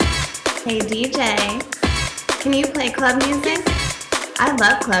Hey DJ, can you play club music? I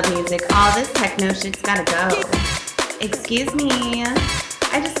love club music. All this techno shit's gotta go. Excuse me,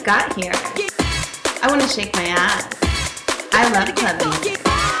 I just got here. I wanna shake my ass. I love club music.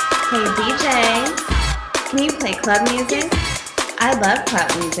 Hey DJ, can you play club music? I love club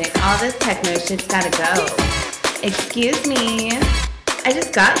music. All this techno shit's gotta go. Excuse me, I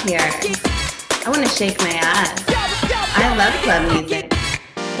just got here. I wanna shake my ass. I love club music.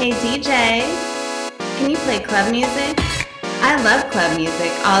 Hey DJ, can you play club music? I love club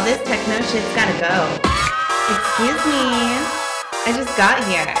music. All this techno shit's gotta go. Excuse me, I just got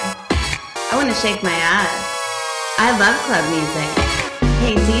here. I wanna shake my ass. I love club music.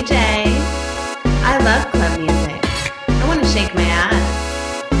 Hey DJ, I love club music. I wanna shake my ass.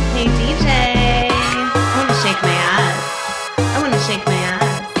 Hey DJ, I wanna shake my ass. I wanna shake my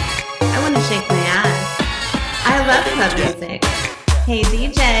ass. I wanna shake my ass. I love club music. Hey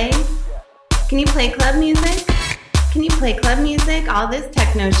DJ, can you play club music? Can you play club music? All this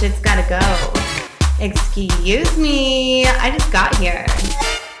techno shit's gotta go. Excuse me, I just got here.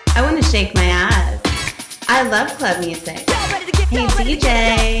 I wanna shake my ass. I love club music. Hey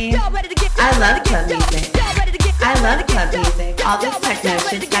DJ, I love club music. I love club music. All this techno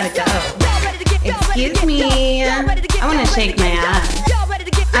shit's gotta go. Excuse me, I wanna shake my ass.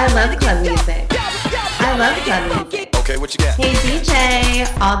 I love club music. I love club music. Okay, what you got? Hey DJ,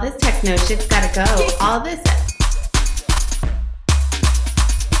 all this techno shit's gotta go. All this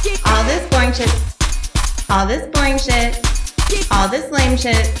boring shit. All this boring shit. All this lame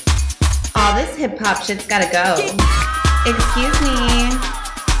shit. All this hip hop shit's gotta go. Excuse me,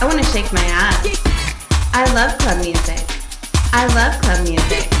 I wanna shake my ass. I love club music. I love club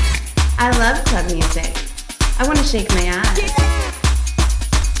music. I love club music. I wanna shake my ass.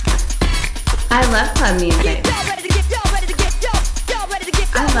 I love club music.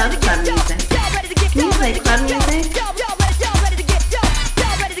 I love club music. Can you play club music?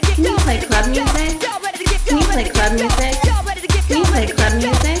 Can you play club music? Can you play club music? Can you play club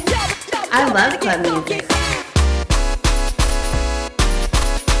music? I love club music.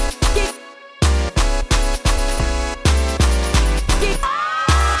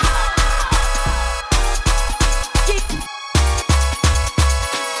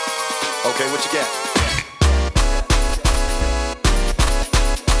 Okay, what you got?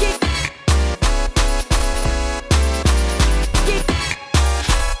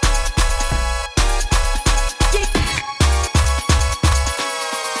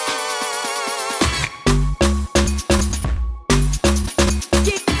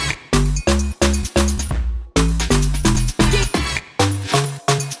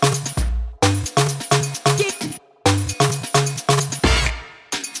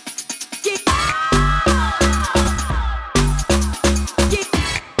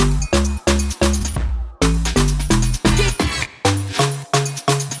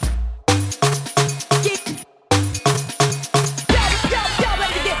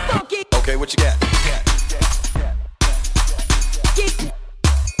 Okay, what you got?